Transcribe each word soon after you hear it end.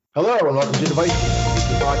Hello and welcome to Device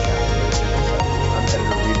Weekly Podcast. I'm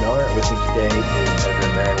editor Reed Miller, and with me today is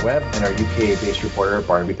editor Marion Webb and our UK-based reporter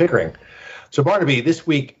Barnaby Pickering. So Barnaby, this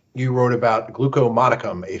week you wrote about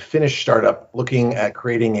Gluco-Modicum, a Finnish startup looking at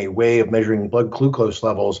creating a way of measuring blood glucose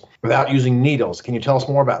levels without using needles. Can you tell us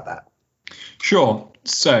more about that? Sure.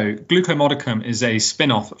 So Gluco-Modicum is a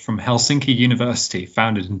spin-off from Helsinki University,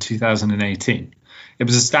 founded in 2018. It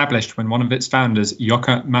was established when one of its founders,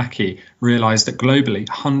 Jukka Mäki, realized that globally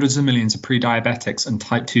hundreds of millions of pre-diabetics and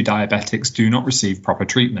type 2 diabetics do not receive proper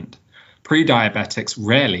treatment. Pre-diabetics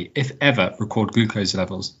rarely, if ever, record glucose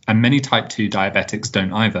levels, and many type 2 diabetics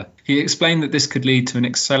don't either. He explained that this could lead to an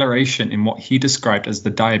acceleration in what he described as the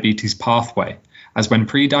diabetes pathway, as when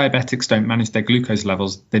pre-diabetics don't manage their glucose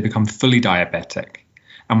levels, they become fully diabetic.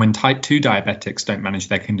 And when type 2 diabetics don't manage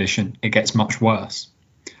their condition, it gets much worse.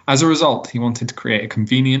 As a result, he wanted to create a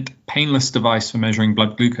convenient, painless device for measuring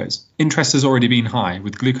blood glucose. Interest has already been high,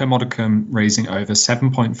 with Gluco-Modicum raising over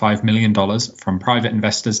 $7.5 million from private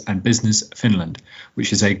investors and Business Finland,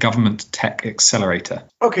 which is a government tech accelerator.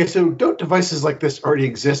 Okay, so don't devices like this already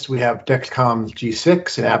exist? We have Dexcom's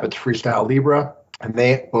G6 and Abbott's FreeStyle Libre, and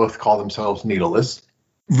they both call themselves needleless.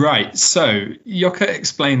 Right, so Jukka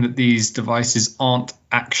explained that these devices aren't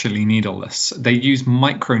actually needleless. They use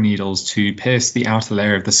microneedles to pierce the outer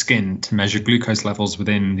layer of the skin to measure glucose levels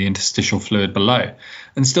within the interstitial fluid below,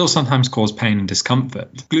 and still sometimes cause pain and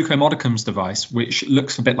discomfort. Gluco-Modicum's device, which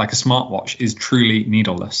looks a bit like a smartwatch, is truly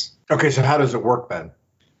needleless. Okay, so how does it work then?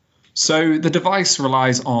 So the device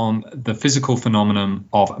relies on the physical phenomenon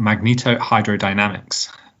of magnetohydrodynamics.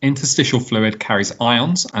 Interstitial fluid carries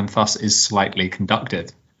ions and thus is slightly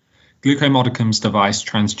conductive. Gluco-Modicum's device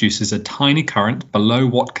transduces a tiny current below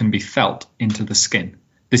what can be felt into the skin.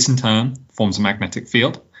 This in turn forms a magnetic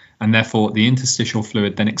field, and therefore the interstitial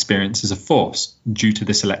fluid then experiences a force due to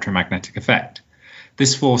this electromagnetic effect.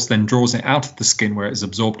 This force then draws it out of the skin where it is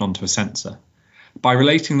absorbed onto a sensor. By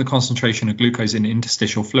relating the concentration of glucose in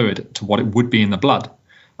interstitial fluid to what it would be in the blood,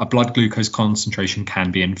 a blood glucose concentration can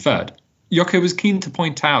be inferred. Jukka was keen to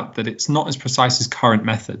point out that it's not as precise as current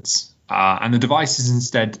methods, and the device is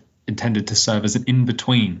instead intended to serve as an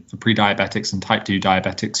in-between for pre-diabetics and type 2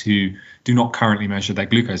 diabetics who do not currently measure their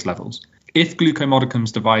glucose levels. If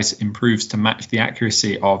Gluco-Modicum's device improves to match the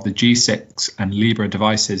accuracy of the G6 and Libre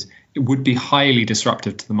devices, it would be highly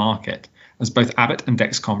disruptive to the market, as both Abbott and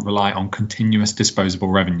Dexcom rely on continuous disposable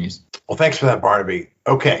revenues. Well, thanks for that, Barnaby.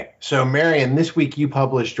 Okay, so Marion, this week you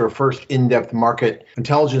published your first in-depth market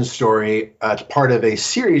intelligence story as part of a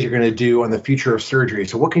series you're going to do on the future of surgery.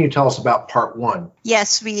 So what can you tell us about part one?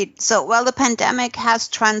 Yes, Reed. So, the pandemic has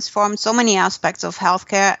transformed so many aspects of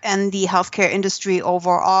healthcare and the healthcare industry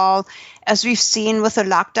overall. As we've seen with the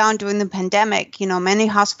lockdown during the pandemic, many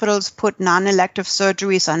hospitals put non-elective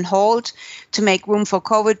surgeries on hold to make room for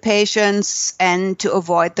COVID patients and to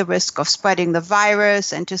avoid the risk of spreading the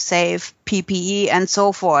virus and to save PPE and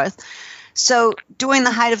so forth. So during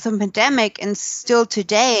the height of the pandemic and still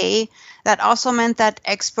today, that also meant that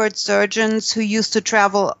expert surgeons who used to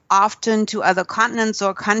travel often to other continents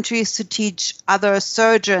or countries to teach other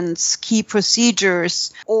surgeons key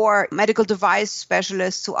procedures, or medical device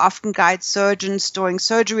specialists who often guide surgeons during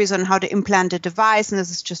surgeries on how to implant a device, and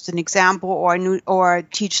this is just an example, or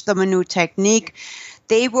teach them a new technique,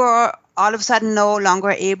 they were all of a sudden no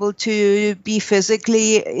longer able to be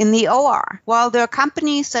physically in the OR. Well, there are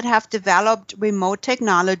companies that have developed remote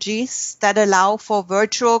technologies that allow for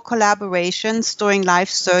virtual collaborations during live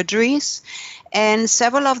surgeries. And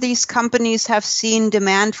several of these companies have seen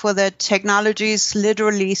demand for the technologies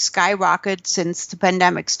literally skyrocket since the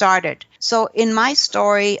pandemic started. So in my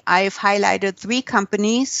story, I've highlighted 3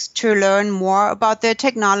 companies to learn more about their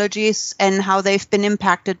technologies and how they've been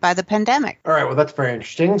impacted by the pandemic. All right, well, that's very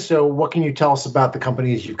interesting. So what can you tell us about the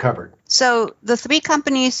companies you've covered? So the 3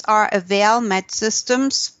 companies are Avail Med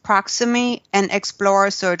Systems, Proximie, and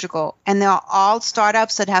Explorer Surgical. And they're all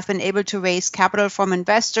startups that have been able to raise capital from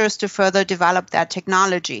investors to further develop their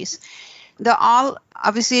technologies. They're all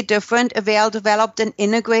obviously different. Avail developed an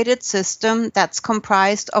integrated system that's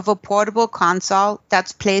comprised of a portable console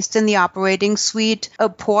that's placed in the operating suite, a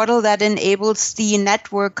portal that enables the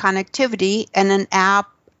network connectivity, and an app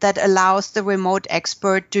that allows the remote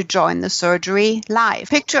expert to join the surgery live.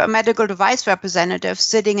 Picture a medical device representative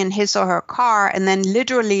sitting in his or her car and then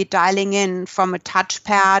literally dialing in from a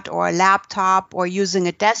touchpad or a laptop or using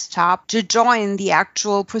a desktop to join the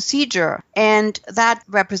actual procedure. And that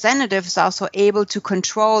representative is also able to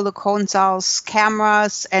control the console's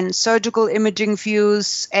cameras and surgical imaging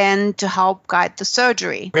views and to help guide the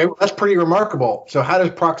surgery. Okay, well, that's pretty remarkable. So how does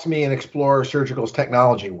Proximie and Explorer Surgical's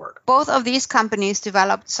technology work? Both of these companies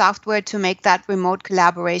developed software to make that remote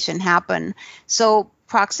collaboration happen. So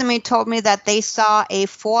Proximie told me that they saw a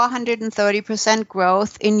 430%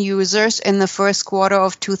 growth in users in the first quarter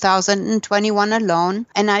of 2021 alone.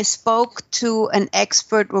 And I spoke to an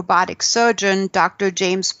expert robotic surgeon, Dr.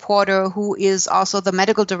 James Porter, who is also the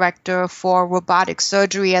medical director for robotic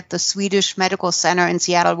surgery at the Swedish Medical Center in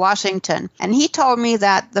Seattle, Washington. And he told me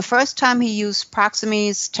that the first time he used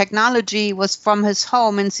Proximie's technology was from his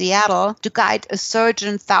home in Seattle to guide a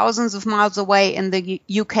surgeon thousands of miles away in the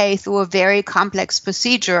UK through a very complex procedure.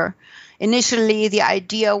 Initially, the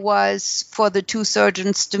idea was for the two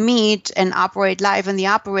surgeons to meet and operate live in the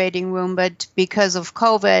operating room, but because of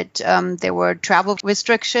COVID, there were travel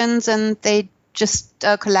restrictions and they just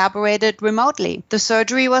collaborated remotely. The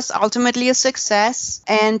surgery was ultimately a success,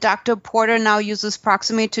 and Dr. Porter now uses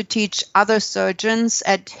Proximie to teach other surgeons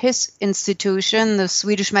at his institution, the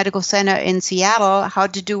Swedish Medical Center in Seattle, how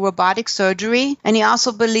to do robotic surgery. And he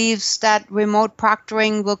also believes that remote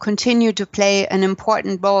proctoring will continue to play an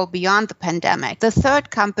important role beyond the pandemic. The third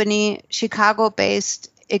company, Chicago-based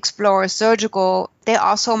Explorer Surgical, they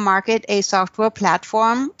also market a software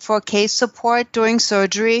platform for case support during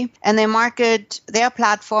surgery, and they market their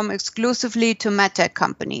platform exclusively to medtech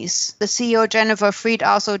companies. The CEO, Jennifer Fried,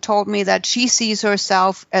 also told me that she sees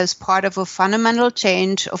herself as part of a fundamental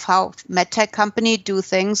change of how medtech companies do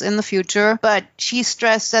things in the future, but she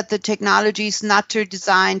stressed that the technology is not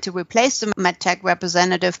designed to replace the medtech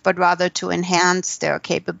representative, but rather to enhance their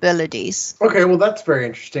capabilities. Okay, well, that's very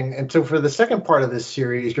interesting. And so for the second part of this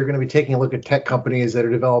series, you're going to be taking a look at tech companies that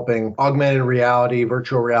are developing augmented reality,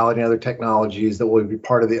 virtual reality, and other technologies that will be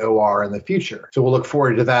part of the OR in the future. So we'll look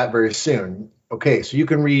forward to that very soon. Okay, so you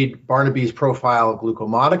can read Barnaby's profile of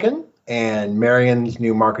Glucomonicon and Marion's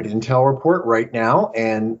new market intel report right now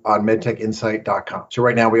and on medtechinsight.com. So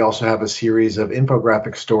right now we also have a series of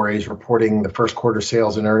infographic stories reporting the first quarter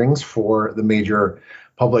sales and earnings for the major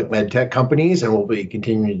public medtech companies, and we'll be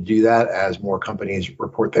continuing to do that as more companies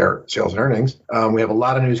report their sales and earnings. We have a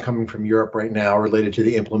lot of news coming from Europe right now related to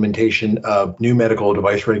the implementation of new medical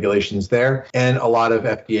device regulations there, and a lot of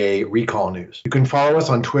FDA recall news. You can follow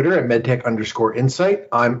us on Twitter at medtech_insight.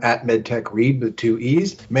 I'm at medtechreed with 2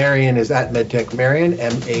 E's. Marion is at medtechmarion, Marion,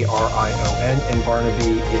 and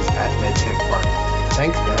Barnaby is at medtechbarnaby.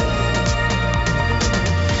 Thanks, guys.